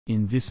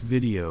In this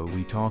video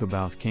we talk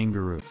about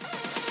kangaroo.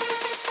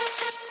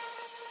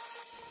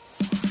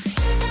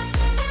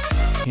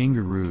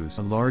 Kangaroos,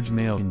 a large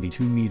male, can be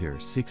 2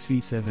 meters 6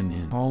 feet 7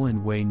 inches tall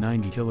and weigh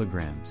 90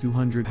 kilograms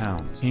 200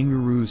 pounds.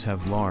 Kangaroos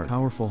have large,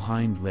 powerful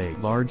hind legs,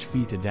 large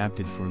feet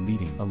adapted for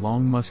leading, a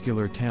long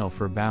muscular tail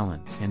for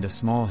balance, and a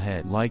small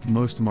head. Like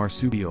most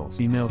marsupials,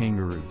 female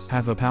kangaroos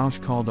have a pouch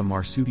called a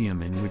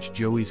marsupium in which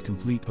joeys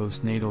complete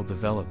postnatal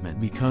development.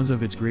 Because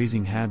of its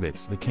grazing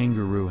habits, the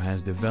kangaroo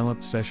has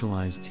developed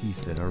specialized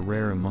teeth that are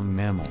rare among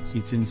mammals.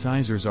 Its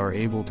incisors are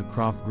able to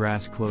crop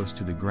grass close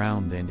to the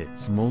ground, and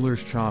its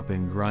molars chop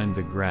and grind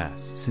the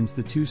grass. Since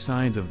the two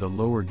sides of the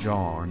lower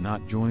jaw are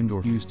not joined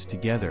or fused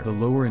together, the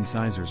lower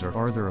incisors are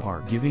farther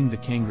apart, giving the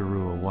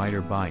kangaroo a wider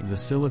bite. The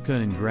silica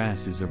in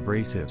grass is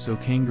abrasive, so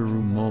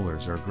kangaroo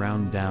molars are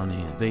ground down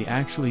in. They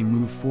actually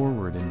move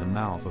forward in the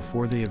mouth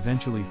before they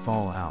eventually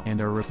fall out,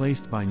 and are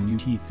replaced by new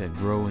teeth that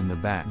grow in the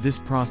back. This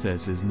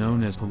process is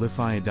known as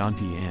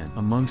polyphyodonty and,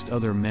 amongst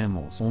other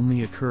mammals,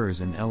 only occurs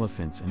in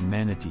elephants and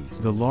manatees.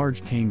 The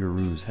large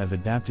kangaroos have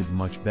adapted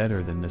much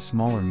better than the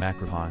smaller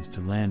macropods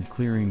to land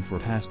clearing for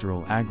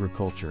pastoral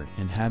agriculture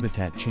and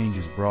habitat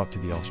changes brought to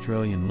the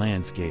Australian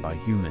landscape by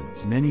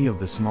humans. Many of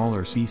the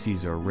smaller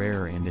species are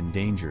rare and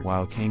endangered,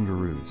 while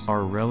kangaroos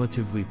are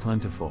relatively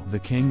plentiful. The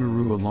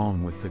kangaroo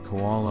along with the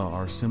koala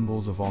are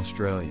symbols of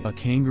Australia. A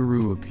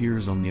kangaroo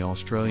appears on the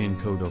Australian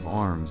coat of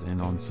arms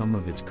and on some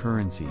of its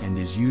currency, and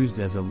is used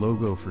as a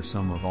logo for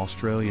some of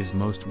Australia's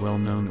most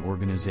well-known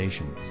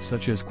organisations,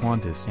 such as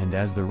Qantas, and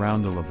as the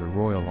roundel of the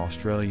Royal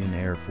Australian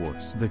Air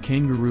Force. The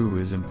kangaroo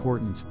is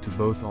important to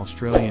both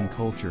Australian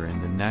culture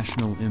and the national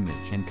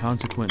image, and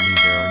consequently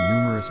there are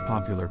numerous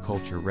popular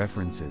culture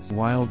references.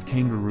 Wild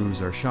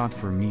kangaroos are shot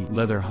for meat,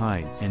 leather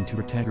hides, and to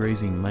protect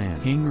grazing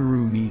land.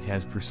 Kangaroo meat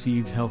has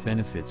perceived health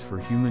benefits for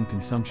human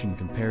consumption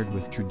compared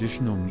with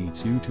traditional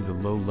meats due to the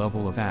low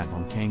level of fat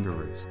on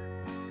kangaroos.